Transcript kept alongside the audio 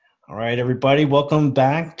All right, everybody, welcome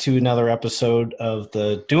back to another episode of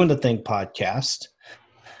the Doing the Thing podcast.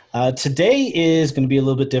 Today is going to be a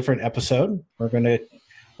little bit different episode. We're gonna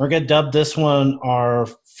dub this one our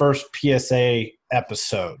first PSA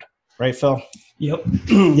episode, right, Phil? Yep.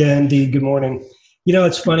 Yeah, indeed. Good morning. You know,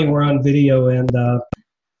 it's funny, we're on video, and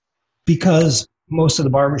because most of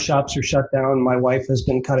the barbershops are shut down, my wife has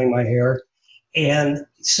been cutting my hair. And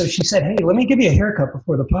so she said, "Hey, let me give you a haircut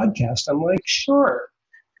before the podcast." I'm like, "Sure.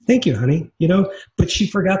 Thank you, honey." But she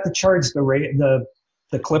forgot to charge the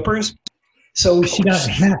clippers. So she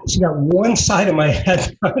got one side of my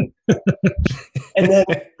head done. And then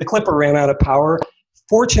the clipper ran out of power.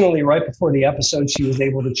 Fortunately, right before the episode, she was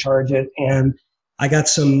able to charge it, and I got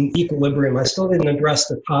some equilibrium. I still didn't address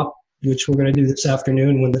the top, which we're going to do this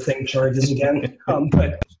afternoon when the thing charges again.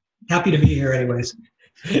 But happy to be here anyways.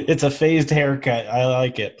 It's a phased haircut. I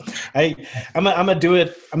like it. I'm gonna do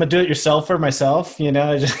it. I'm gonna do it yourself for myself.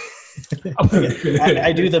 I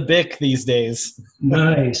do the Bic these days.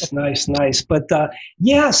 Nice. But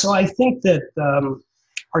so I think that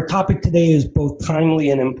our topic today is both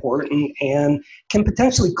timely and important and can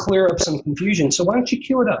potentially clear up some confusion. So why don't you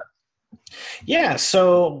cue it up? Yeah,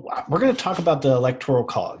 so we're going to talk about the Electoral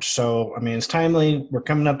College. So, it's timely. We're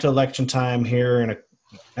coming up to election time here in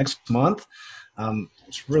next month.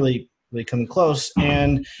 It's really, really coming close.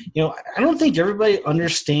 And, I don't think everybody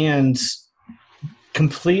understands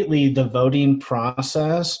completely the voting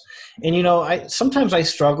process. And, sometimes I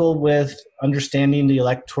struggle with understanding the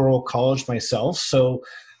Electoral College myself. So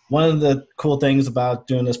one of the cool things about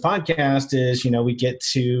doing this podcast is, we get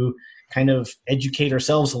to kind of educate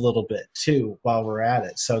ourselves a little bit too while we're at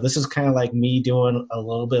it. So this is kind of like me doing a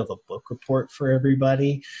little bit of a book report for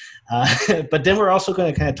everybody. But then we're also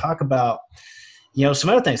going to kind of talk about, some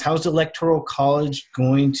other things. How's the Electoral College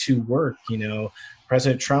going to work?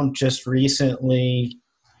 President Trump just recently,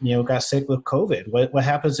 got sick with COVID. What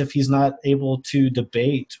happens if he's not able to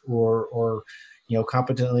debate or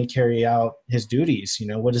competently carry out his duties?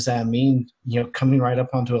 What does that mean, coming right up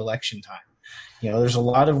onto election time? There's a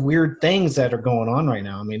lot of weird things that are going on right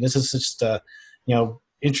now. This is just a,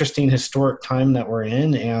 interesting historic time that we're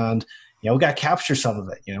in, and, we got to capture some of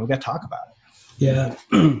it. We got to talk about it. Yeah,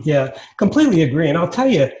 yeah, completely agree. And I'll tell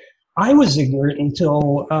you, I was ignorant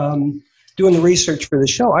until doing the research for the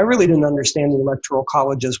show. I really didn't understand the Electoral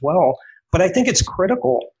College as well, but I think it's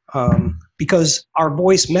critical because our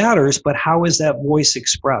voice matters, but how is that voice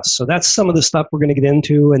expressed? So that's some of the stuff we're going to get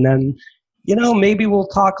into, and then maybe we'll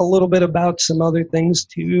talk a little bit about some other things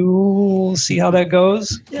too. See how that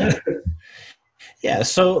goes. Yeah. Yeah.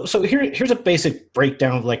 So here's a basic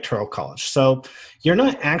breakdown of Electoral College. So you're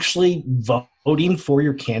not actually voting for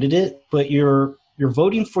your candidate, but you're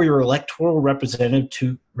voting for your electoral representative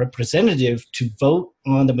to vote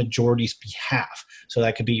on the majority's behalf. So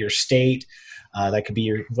that could be your state, that could be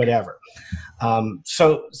your whatever.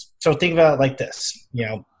 So think about it like this.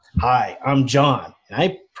 Hi, I'm John, and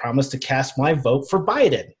I promise to cast my vote for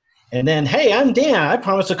Biden. And then, hey, I'm Dan. I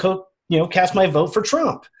promise to cast my vote for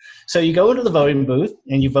Trump. So you go into the voting booth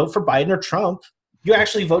and you vote for Biden or Trump. You're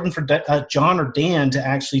actually voting for John or Dan to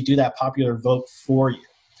actually do that popular vote for you.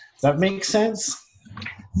 Does that make sense?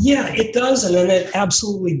 Yeah, it does, and then it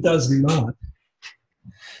absolutely does not.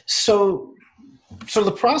 So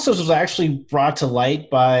the process was actually brought to light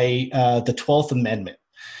by the 12th Amendment.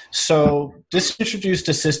 So this introduced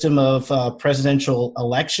a system of presidential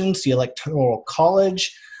elections, the Electoral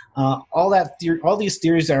College, all these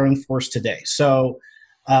theories are in force today. So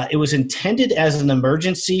it was intended as an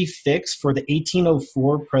emergency fix for the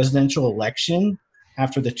 1804 presidential election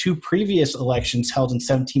after the two previous elections held in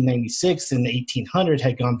 1796 and 1800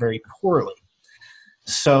 had gone very poorly.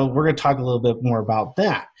 So we're going to talk a little bit more about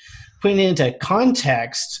that. Putting it into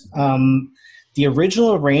context, the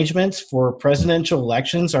original arrangements for presidential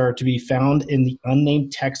elections are to be found in the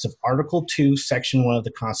unnamed text of Article 2, Section 1 of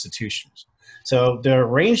the Constitution. So the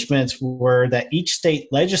arrangements were that each state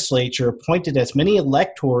legislature appointed as many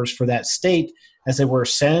electors for that state as there were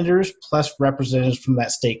senators plus representatives from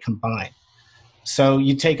that state combined. So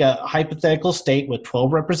you take a hypothetical state with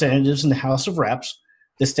 12 representatives in the House of Reps.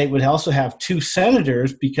 The state would also have 2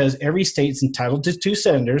 senators because every state is entitled to 2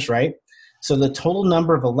 senators, right? So the total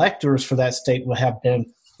number of electors for that state would have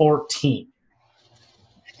been 14.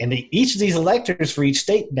 And each of these electors for each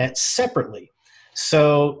state met separately.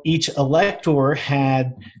 So each elector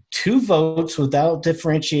had 2 votes without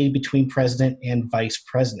differentiating between president and vice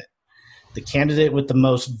president. The candidate with the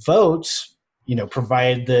most votes,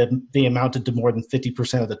 provided they amounted to more than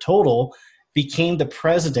 50% of the total, became the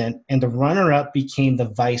president, and the runner-up became the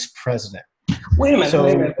vice president. Wait a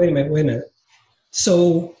minute.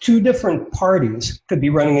 So two different parties could be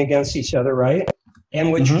running against each other, right?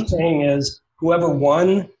 And what you're saying is whoever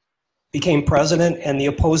won became president and the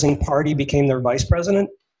opposing party became their vice president?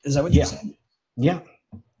 Is that what you're saying? Yeah.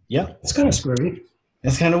 It's kind of screwy.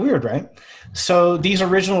 It's kind of weird, right? So these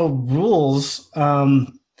original rules,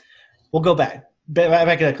 we'll go back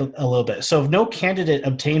a little bit. So if no candidate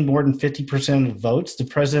obtained more than 50% of votes, the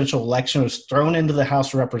presidential election was thrown into the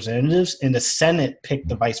House of Representatives and the Senate picked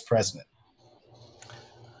the vice president.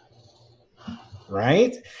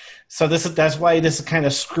 Right? So that's why this is kind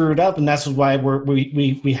of screwed up, and that's why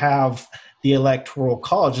we have the Electoral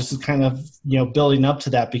College. This is kind of building up to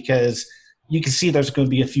that, because you can see there's going to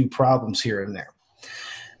be a few problems here and there.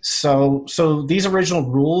 So these original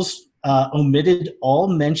rules omitted all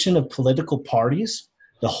mention of political parties.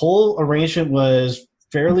 The whole arrangement was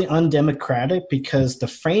fairly undemocratic because the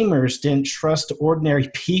framers didn't trust ordinary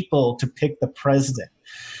people to pick the president.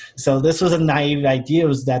 So this was a naive idea,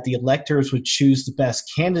 was that the electors would choose the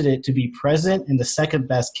best candidate to be president and the second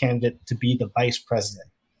best candidate to be the vice president.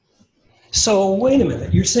 So wait a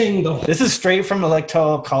minute, you're saying this is straight from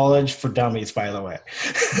Electoral College for Dummies, by the way.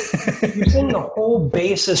 You're saying the whole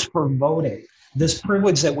basis for voting, this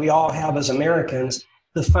privilege that we all have as Americans,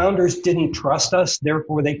 the founders didn't trust us,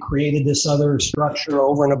 therefore they created this other structure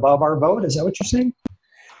over and above our vote? Is that what you're saying?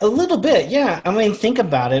 A little bit, yeah. I mean, think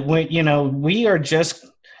about it.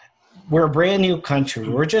 We're a brand new country.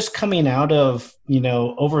 We're just coming out of,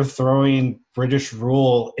 overthrowing British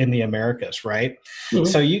rule in the Americas, right? Mm-hmm.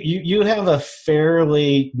 So you have a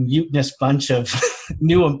fairly mutinous bunch of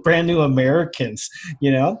brand new Americans,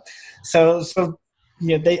 So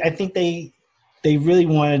I think they really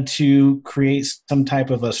wanted to create some type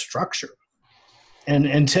of a structure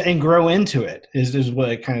and grow into it is what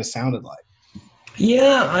it kind of sounded like.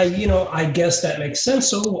 Yeah, I guess that makes sense.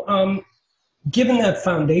 So, given that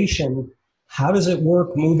foundation, how does it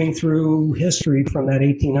work moving through history from that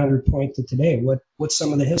 1800 point to today? What's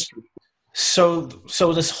some of the history? So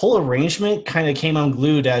this whole arrangement kind of came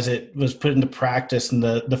unglued as it was put into practice in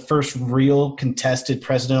the first real contested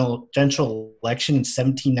presidential election in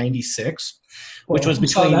 1796, which was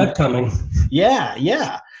between. Saw that coming.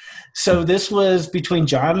 Yeah. So this was between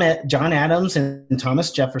John Adams and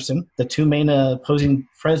Thomas Jefferson, the two main opposing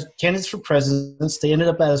candidates for presidents. They ended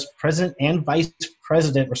up as president and vice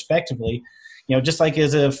president, respectively. Just like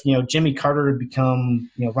as if Jimmy Carter had become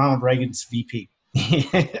Ronald Reagan's VP.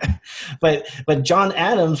 but John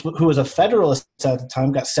Adams, who was a Federalist at the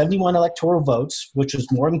time, got 71 electoral votes, which was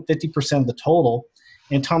more than 50% of the total.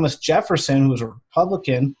 And Thomas Jefferson, who was a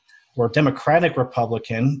Republican, or Democratic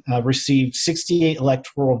Republican, received 68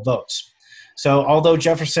 electoral votes. So although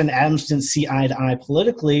Jefferson and Adams didn't see eye to eye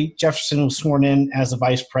politically, Jefferson was sworn in as the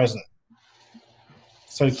vice president.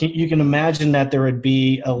 So you can imagine that there would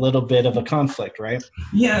be a little bit of a conflict, right?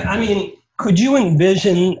 Yeah, I mean, could you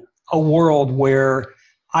envision a world where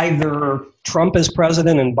either Trump is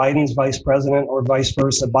president and Biden's vice president, or vice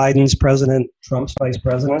versa, Biden's president, Trump's vice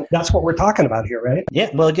president? That's what we're talking about here, right? Yeah,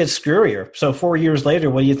 well, it gets screwier. So 4 years later,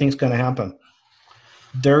 what do you think is going to happen?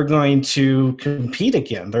 They're going to compete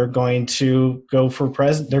again. They're going to go for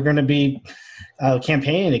president. They're going to be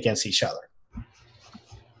campaigning against each other.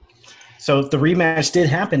 So the rematch did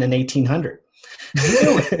happen in 1800.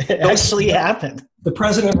 Really? It actually happened. The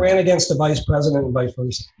president ran against the vice president and vice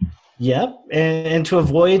versa. Yep, and to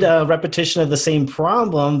avoid a repetition of the same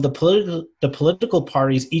problem, the political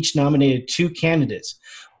parties each nominated two candidates.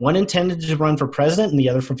 One intended to run for president and the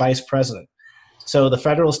other for vice president. So the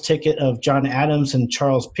Federalist ticket of John Adams and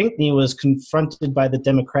Charles Pinckney was confronted by the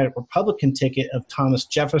Democratic-Republican ticket of Thomas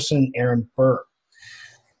Jefferson and Aaron Burr.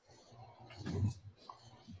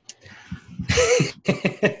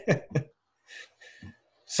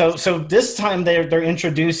 So this time they're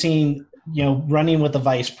introducing running with the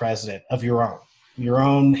vice president of your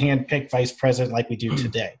own hand-picked vice president like we do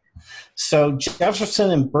today. So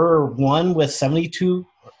Jefferson and Burr won with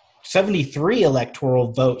 73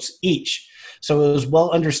 electoral votes each. So it was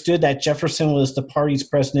well understood that Jefferson was the party's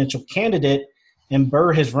presidential candidate and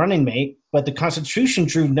Burr his running mate, but the Constitution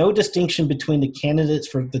drew no distinction between the candidates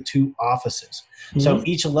for the two offices. Mm-hmm. So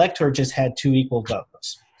each elector just had two equal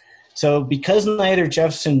votes. So because neither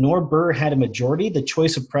Jefferson nor Burr had a majority, the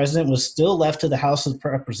choice of president was still left to the House of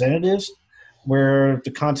Representatives, where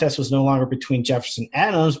the contest was no longer between Jefferson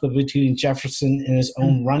and Adams, but between Jefferson and his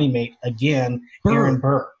own running mate, again, Aaron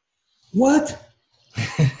Burr. What?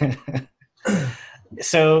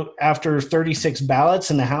 So after 36 ballots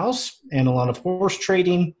in the House and a lot of horse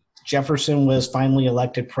trading, Jefferson was finally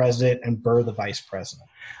elected president and Burr the vice president.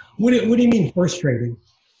 What do you mean horse trading?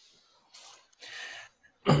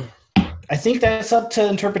 I think that's up to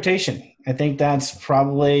interpretation. I think that's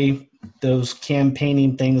probably those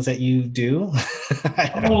campaigning things that you do.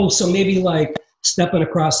 Oh, so maybe like stepping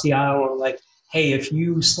across the aisle and like, hey, if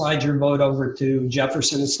you slide your vote over to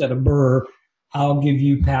Jefferson instead of Burr, I'll give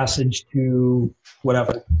you passage to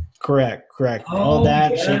whatever. Correct. All Oh,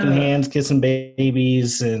 that, shaking yeah. hands, kissing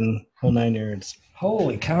babies, and whole nine yards.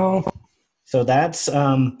 Holy cow. So that's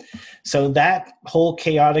so that whole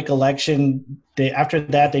chaotic election. After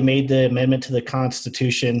that, they made the amendment to the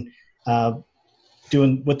Constitution,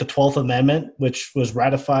 doing with the 12th Amendment, which was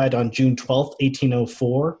ratified on June 12th,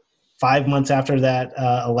 1804. 5 months after that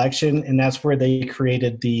election, and that's where they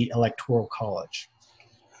created the Electoral College,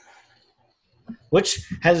 which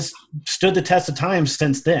has stood the test of time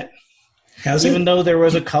since then. Even though there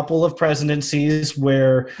was a couple of presidencies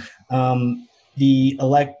where the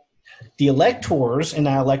electors in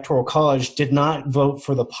that Electoral College did not vote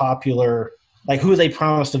for the popular, like who they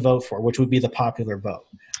promised to vote for, which would be the popular vote,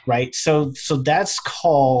 right? So that's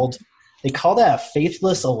called, they call that a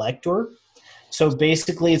faithless elector. So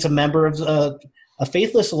basically, it's a member of a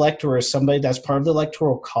faithless elector is somebody that's part of the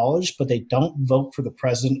Electoral College, but they don't vote for the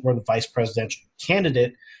president or the vice presidential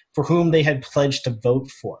candidate for whom they had pledged to vote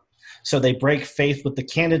for. So they break faith with the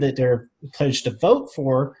candidate they're pledged to vote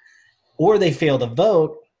for, or they fail to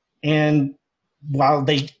vote. And while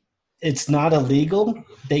it's not illegal,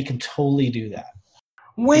 they can totally do that.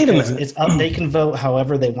 Wait a minute. It's up, they can vote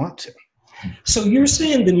however they want to. So you're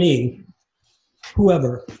saying to me,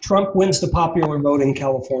 whoever, Trump wins the popular vote in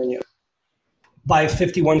California by a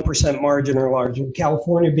 51% margin or larger.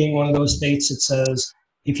 California being one of those states that says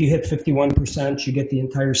if you hit 51%, you get the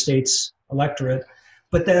entire state's electorate.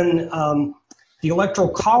 But then the Electoral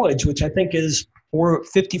College, which I think is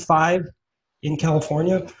 55 in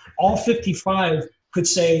California, all 55 could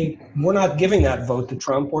say, we're not giving that vote to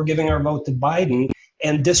Trump, we're giving our vote to Biden,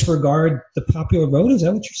 and disregard the popular vote. Is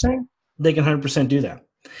that what you're saying? They can 100% do that.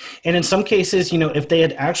 And in some cases, if they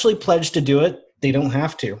had actually pledged to do it, they don't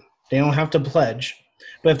have to. They don't have to pledge.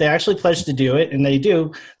 But if they actually pledge to do it, and they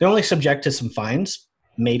do, they're only subject to some fines,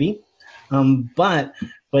 maybe. But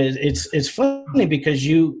it's funny because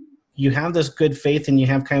you have this good faith and you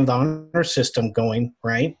have kind of the honor system going,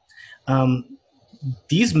 right?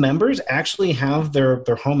 These members actually have their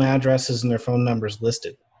home addresses and their phone numbers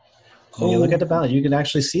listed. When you look at the ballot, you can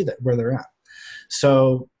actually see that where they're at.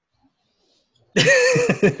 So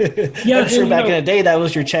I'm sure back in the day that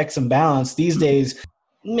was your checks and balance. These days,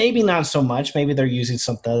 maybe not so much. Maybe they're using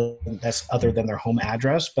something that's other than their home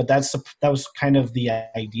address, but that was kind of the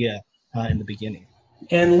idea in the beginning.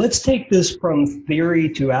 And let's take this from theory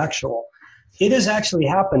to actual. It has actually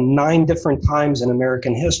happened 9 different times in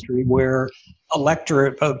American history where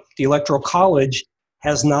the Electoral College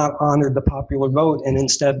has not honored the popular vote and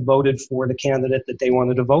instead voted for the candidate that they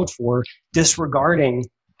wanted to vote for, disregarding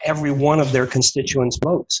every one of their constituents'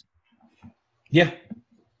 votes. Yeah.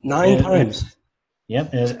 9 times.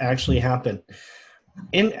 Yep, it has actually happened.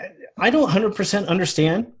 And I don't 100%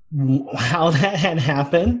 understand how that had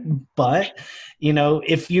happened, but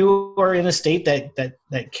if you are in a state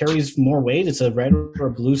that carries more weight, it's a red or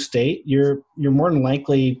a blue state, you're more than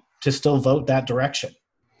likely to still vote that direction.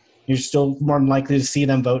 You're still more than likely to see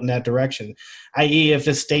them vote in that direction. I.e., if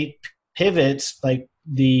a state pivots, like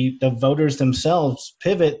the voters themselves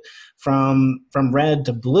pivot from red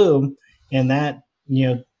to blue, and that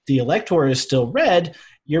the elector is still red,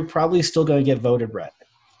 you're probably still going to get voted red.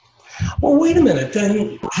 Well, wait a minute.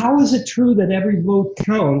 Then how is it true that every vote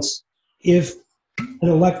counts if an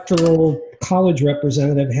Electoral College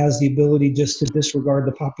representative has the ability just to disregard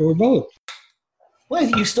the popular vote? Well,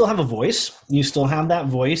 you still have a voice. You still have that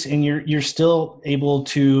voice, and you're still able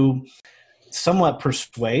to somewhat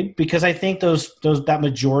persuade, because I think that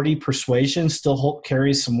majority persuasion still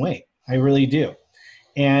carries some weight. I really do.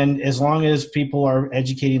 And as long as people are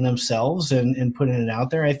educating themselves and putting it out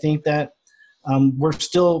there, I think that we're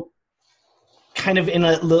still kind of in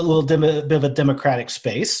a little bit of a democratic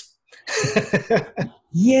space.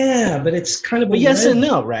 Yeah, but it's kind of but yes and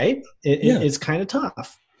no, right? It's kind of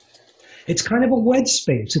tough. It's kind of a wedge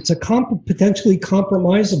space. It's a potentially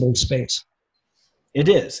compromisable space. It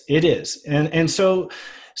is. And so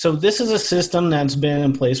this is a system that's been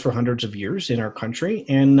in place for hundreds of years in our country,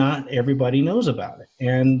 and not everybody knows about it.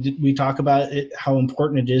 And we talk about it, how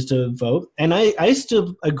important it is to vote. And I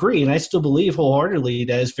still agree, and I still believe wholeheartedly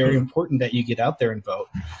that it's very important that you get out there and vote.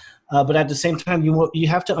 But at the same time, you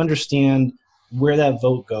have to understand where that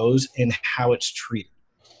vote goes and how it's treated.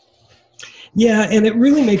 Yeah, and it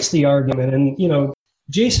really makes the argument. And,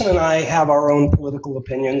 Jason and I have our own political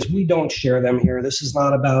opinions. We don't share them here. This is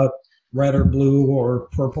not about red or blue or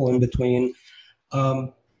purple in between.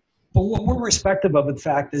 But what we're respective of the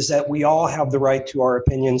fact is that we all have the right to our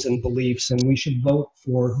opinions and beliefs, and we should vote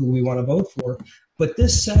for who we want to vote for. But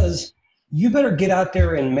this says you better get out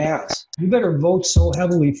there en masse. You better vote so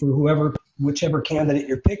heavily for whichever candidate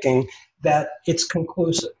you're picking, that it's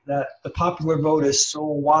conclusive, that the popular vote is so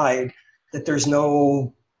wide that there's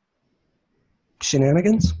no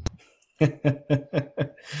shenanigans.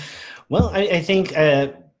 Well, I think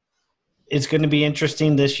it's going to be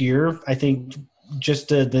interesting this year. I think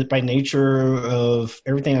just by nature of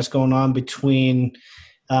everything that's going on between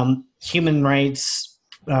human rights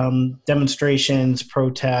demonstrations,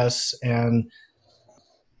 protests, and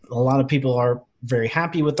a lot of people are very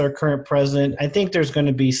happy with our current president. I think there's going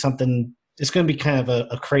to be something. It's going to be kind of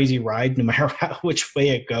a crazy ride, no matter which way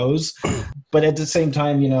it goes. But at the same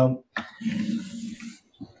time,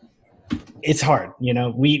 it's hard.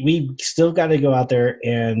 We still got to go out there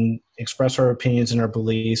and express our opinions and our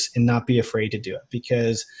beliefs and not be afraid to do it,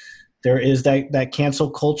 because there is that cancel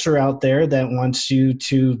culture out there that wants you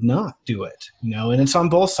to not do it, and it's on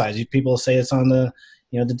both sides. People say it's on the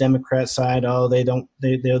Democrat side. Oh,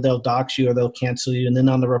 they'll dox you or they'll cancel you. And then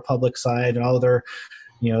on the Republic side, they're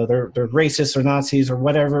racist or Nazis or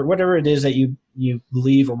whatever it is that you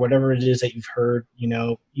believe or whatever it is that you've heard,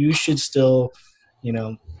 you should still,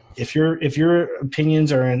 if your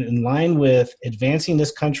opinions are in line with advancing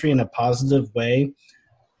this country in a positive way,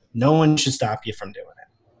 no one should stop you from doing it.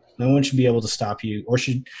 No one should be able to stop you, or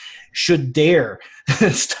should dare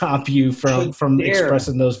stop you from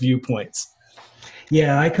expressing those viewpoints.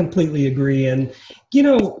 Yeah, I completely agree. And,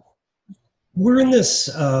 we're in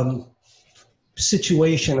this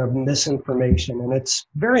situation of misinformation, and it's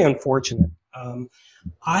very unfortunate.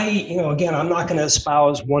 Again, I'm not going to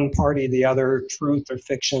espouse one party or the other, truth or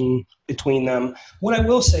fiction between them. What I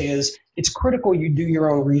will say is it's critical you do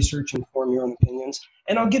your own research and form your own opinions.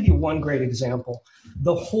 And I'll give you one great example.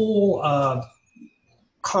 The whole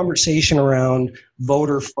conversation around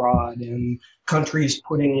voter fraud and countries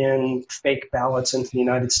putting in fake ballots into the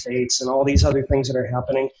United States and all these other things that are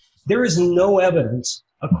happening, there is no evidence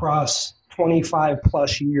across 25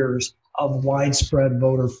 plus years of widespread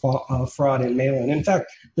voter fraud and mail-in. In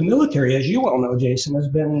fact, the military, as you well know, Jason, has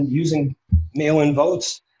been using mail-in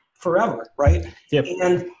votes forever, right? Yep.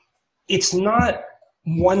 And it's not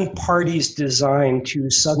one party's design to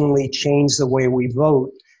suddenly change the way we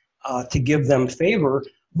vote to give them favor.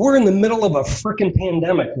 We're in the middle of a frickin'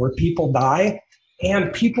 pandemic where people die,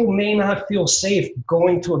 and people may not feel safe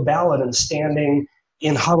going to a ballot and standing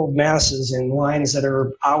in huddled masses in lines that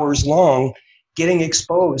are hours long, getting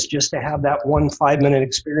exposed just to have that 1 5-minute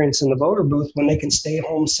experience in the voter booth when they can stay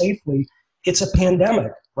home safely. It's a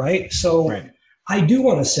pandemic, right? So right. I do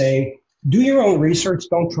want to say, do your own research.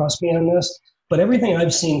 Don't trust me on this. But everything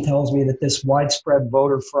I've seen tells me that this widespread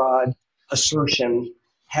voter fraud assertion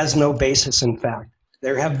has no basis in fact.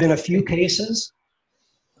 There have been a few cases,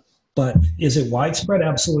 but is it widespread?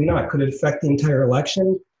 Absolutely not. Could it affect the entire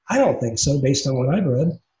election? I don't think so, based on what I've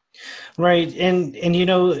read. Right. And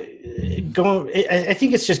I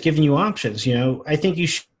think it's just giving you options. I think you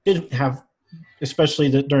should have, especially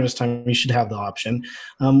during this time, you should have the option.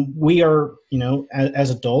 We are, as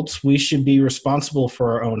adults, we should be responsible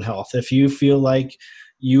for our own health. If you feel like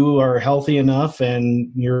you are healthy enough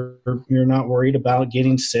and you're not worried about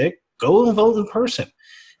getting sick, go and vote in person.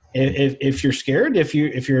 If you're scared, if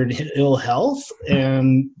you're in ill health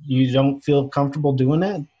and you don't feel comfortable doing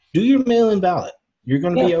that, do your mail-in ballot. You're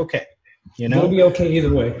going to be okay. You'll be okay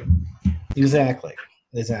either way. Exactly.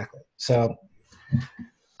 So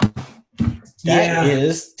that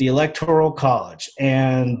is the Electoral College,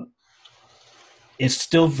 and it's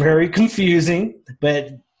still very confusing,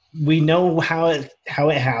 but we know how it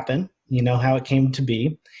happened. How it came to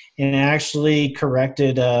be, and it actually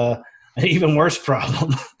corrected an even worse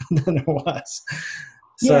problem than there was.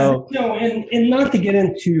 So, and not to get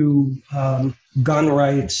into gun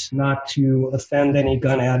rights, not to offend any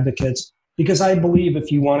gun advocates, because I believe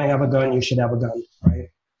if you want to have a gun, you should have a gun, right?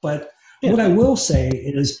 But what I will say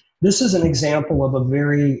is this is an example of a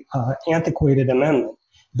very antiquated amendment.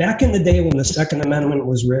 Back in the day when the Second Amendment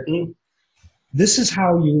was written, this is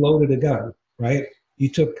how you loaded a gun, right? You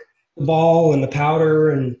took the ball and the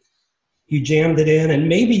powder and you jammed it in, and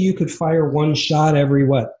maybe you could fire one shot every,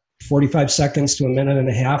 45 seconds to a minute and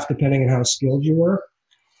a half, depending on how skilled you were.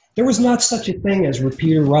 There was not such a thing as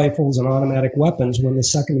repeater rifles and automatic weapons when the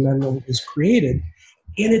Second Amendment was created.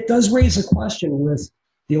 And it does raise a question with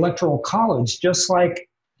the Electoral College, just like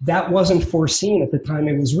that wasn't foreseen at the time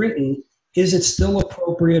it was written. Is it still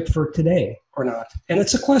appropriate for today or not? And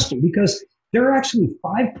it's a question because there are actually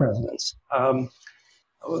 5 presidents.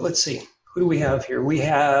 Let's see. Who do we have here? We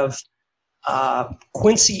have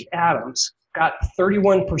Quincy Adams got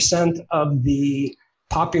 31% of the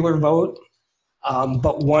popular vote,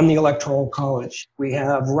 but won the Electoral College. We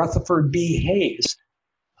have Rutherford B. Hayes,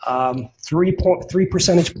 3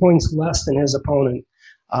 percentage points less than his opponent,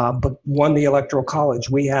 but won the Electoral College.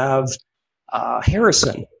 We have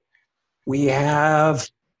Harrison. We have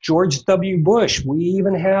George W. Bush. We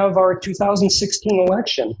even have our 2016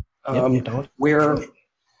 election, where I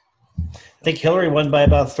think Hillary won by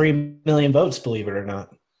about 3 million votes, believe it or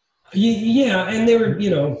not. Yeah, and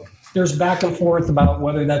there's back and forth about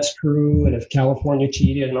whether that's true and if California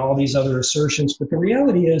cheated and all these other assertions. But the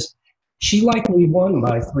reality is she likely won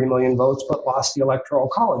by 3 million votes, but lost the Electoral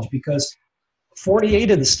College because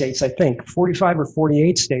 48 of the states, I think, 45 or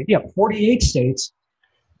 48 states, 48 states,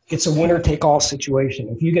 it's a winner-take-all situation.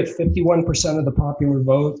 If you get 51% of the popular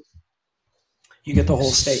vote, you get the whole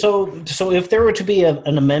state. So if there were to be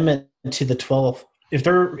an amendment to the 12th, if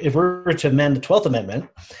we were to amend the 12th Amendment,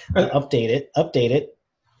 update it,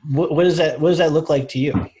 what does that look like to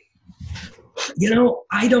you?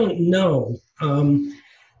 I don't know.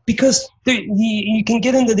 Because you can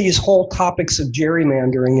get into these whole topics of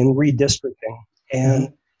gerrymandering and redistricting and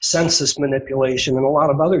census manipulation and a lot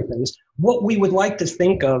of other things. What we would like to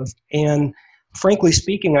think of, and frankly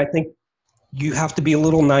speaking, I think you have to be a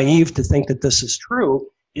little naive to think that this is true,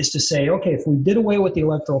 is to say, okay, if we did away with the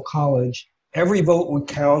Electoral College, every vote would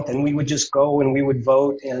count and we would just go and we would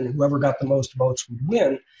vote and whoever got the most votes would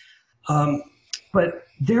win. But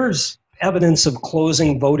there's evidence of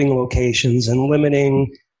closing voting locations and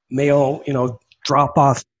limiting mail,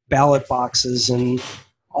 drop-off ballot boxes and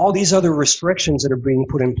all these other restrictions that are being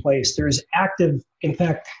put in place. There's in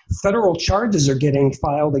fact, federal charges are getting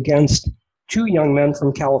filed against 2 young men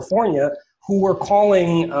from California who were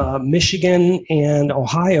calling Michigan and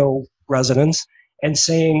Ohio residents and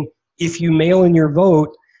saying, if you mail in your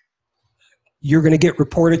vote, you're going to get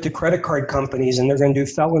reported to credit card companies and they're going to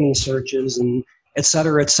do felony searches and et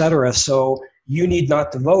cetera, et cetera. So you need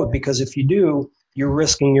not to vote because if you do, you're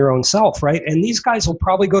risking your own self, right? And these guys will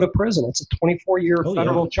probably go to prison. It's a 24-year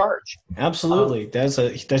federal charge. Absolutely. That's a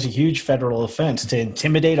huge federal offense to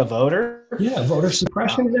intimidate a voter. Yeah, voter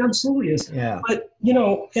suppression, it absolutely is. Yeah. But,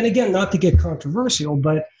 and again, not to get controversial,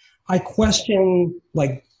 but I question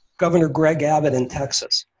like Governor Greg Abbott in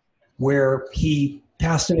Texas, where he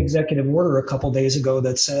passed an executive order a couple days ago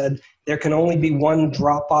that said there can only be one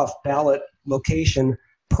drop-off ballot location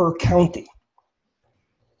per county.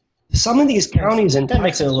 Some of these counties in that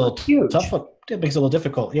makes it a little huge. tough. That makes it a little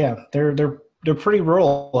difficult. Yeah, they're pretty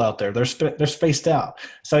rural out there. They're spaced out.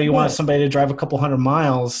 So you want somebody to drive a couple hundred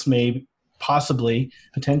miles, maybe, possibly,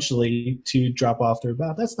 potentially, to drop off their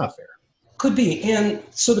ballot. That's not fair. Could be. And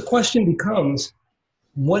so the question becomes,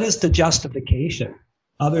 what is the justification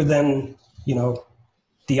other than,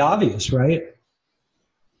 the obvious, right?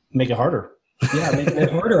 Make it harder. Yeah, making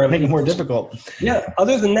it harder. Make it more difficult. Yeah.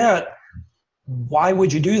 Other than that, why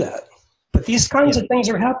would you do that? But these kinds of things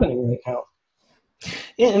are happening right now.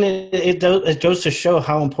 Yeah, and it goes to show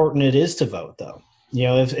how important it is to vote, though.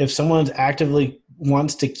 If someone actively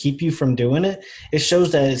wants to keep you from doing it, it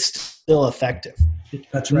shows that it's still effective.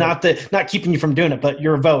 That's right. Not keeping you from doing it, but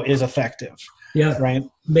your vote is effective. Yeah. Right.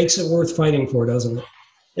 Makes it worth fighting for, doesn't it?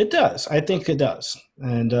 It does. I think it does.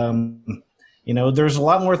 And, there's a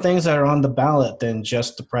lot more things that are on the ballot than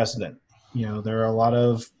just the president. There are a lot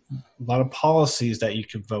of policies that you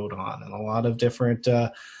could vote on and a lot of different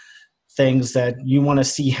things that you want to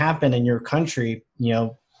see happen in your country.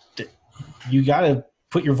 You got to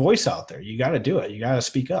put your voice out there. You got to do it. You got to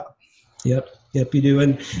speak up. Yep, you do.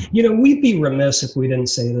 And, we'd be remiss if we didn't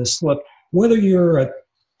say this. Look, whether you're a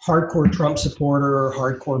hardcore Trump supporter or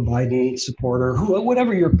hardcore Biden supporter,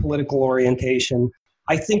 whatever your political orientation,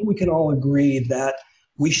 I think we can all agree that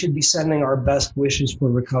we should be sending our best wishes for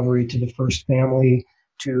recovery to the first family,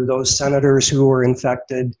 to those senators who were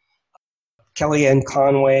infected, Kellyanne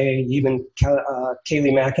Conway, even Kayleigh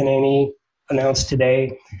McEnany announced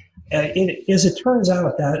today. As it turns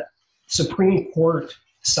out, that Supreme Court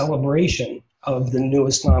celebration of the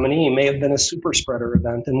newest nominee may have been a super spreader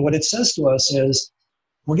event. And what it says to us is,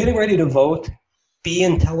 we're getting ready to vote. Be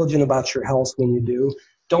intelligent about your health when you do.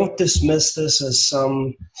 Don't dismiss this as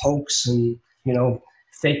some hoax and,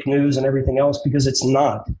 fake news and everything else, because it's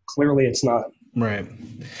not. Clearly it's not. Right.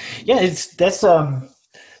 Yeah,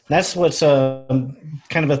 that's what's kind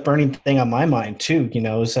of a burning thing on my mind too,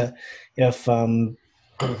 is that if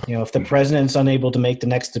the president's unable to make the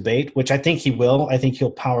next debate, which I think he will, I think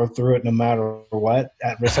he'll power through it no matter what,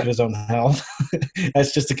 at risk of his own health.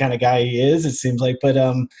 That's just the kind of guy he is, it seems like. But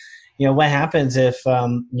what happens if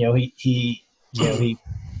he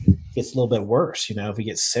gets a little bit worse, if he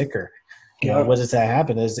gets sicker? What does that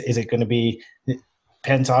happen? Is it going to be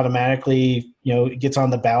Pence automatically, gets on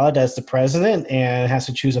the ballot as the president and has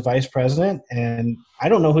to choose a vice president? And I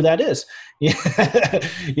don't know who that is.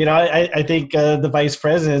 I think the vice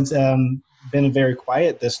president's been very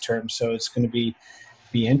quiet this term, so it's going to be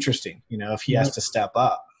interesting, if he has to step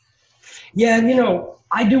up. Yeah,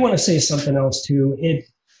 I do want to say something else too.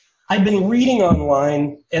 I've been reading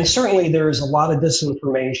online, and certainly there's a lot of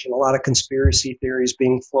disinformation, a lot of conspiracy theories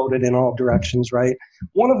being floated in all directions, right?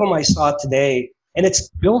 One of them I saw today, and it's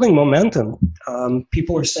building momentum.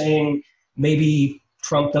 People are saying maybe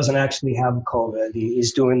Trump doesn't actually have COVID.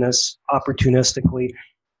 He's doing this opportunistically.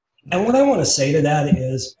 And what I want to say to that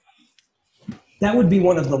is that would be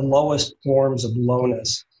one of the lowest forms of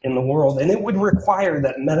lowness in the world. And it would require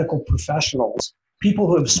that medical professionals, people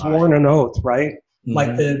who have sworn an oath, right? Mm-hmm.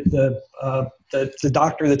 Like the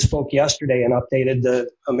doctor that spoke yesterday and updated the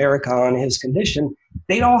America on his condition,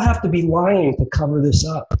 they'd all have to be lying to cover this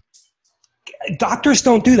up. Doctors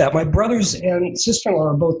don't do that. My brothers and sister-in-law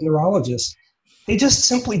are both neurologists. They just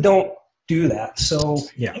simply don't do that. So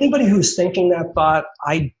anybody who's thinking that thought,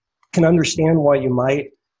 I can understand why you might,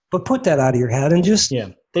 but put that out of your head and just... Yeah,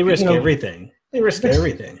 they risk everything. They risk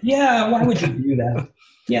everything. Yeah, why would you do that?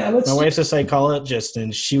 Yeah, my wife's a psychologist,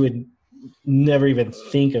 and she would never even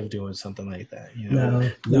think of doing something like that.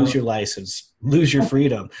 Lose your license, lose your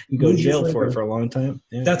freedom. You go to jail for it for a long time.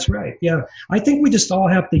 Yeah. That's right. Yeah. I think we just all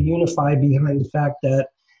have to unify behind the fact that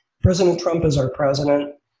President Trump is our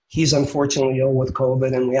president. He's unfortunately ill with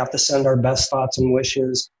COVID, and we have to send our best thoughts and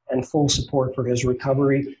wishes and full support for his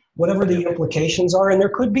recovery, whatever the implications are. And there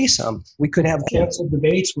could be some. We could have canceled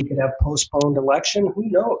debates. We could have postponed election. Who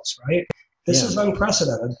knows, right? This is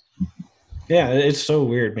unprecedented. Yeah, it's so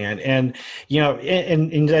weird, man. And,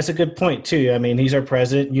 and that's a good point, too. I mean, he's our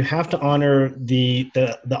president. You have to honor the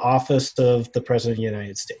office of the president of the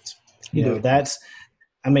United States. That's,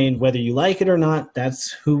 whether you like it or not,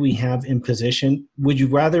 that's who we have in position. Would you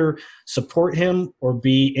rather support him or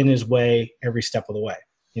be in his way every step of the way?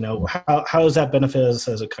 How does that benefit us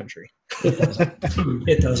as a country? It doesn't.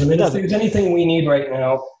 It doesn't. And if there's anything we need right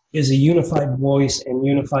now is a unified voice and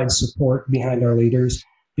unified support behind our leaders,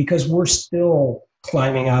 because we're still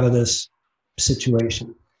climbing out of this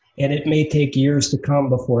situation. And it may take years to come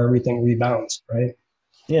before everything rebounds, right?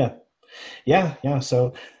 Yeah.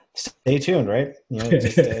 So stay tuned, right?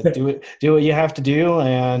 Just, do what you have to do,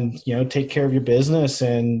 and, take care of your business,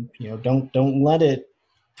 and, don't let it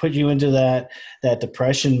put you into that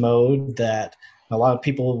depression mode that a lot of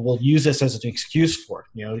people will use this as an excuse for,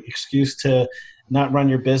 excuse to not run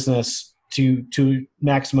your business to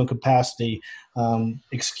maximum capacity,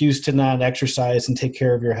 excuse to not exercise and take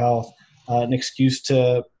care of your health, an excuse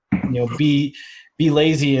to, be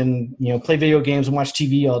lazy and, play video games and watch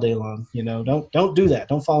TV all day long. Don't do that.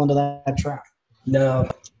 Don't fall into that trap. No,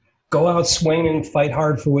 go out swinging, fight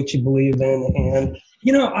hard for what you believe in.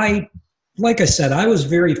 And, like I said, I was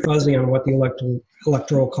very fuzzy on what the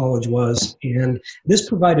electoral college was, and this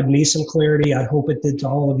provided me some clarity. I hope it did to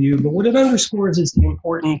all of you. But what it underscores is the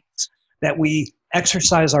importance that we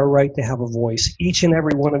exercise our right to have a voice. Each and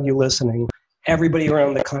every one of you listening, everybody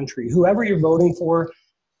around the country, whoever you're voting for,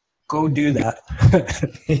 go do that.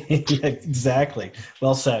 Yeah, exactly.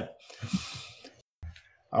 Well said.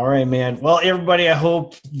 All right, man. Well, everybody, I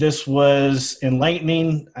hope this was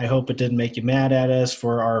enlightening. I hope it didn't make you mad at us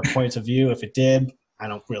for our points of view. If it did, I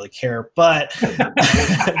don't really care. But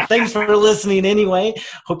thanks for listening anyway.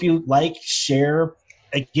 Hope you like, share.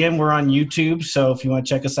 Again, we're on YouTube, so if you want to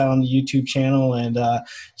check us out on the YouTube channel and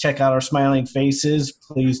check out our smiling faces,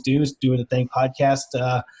 please do. It's Doing the Thing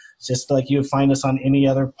podcast, just like you would find us on any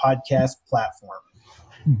other podcast platform.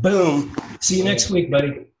 Boom. See you next week,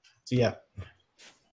 buddy. See ya.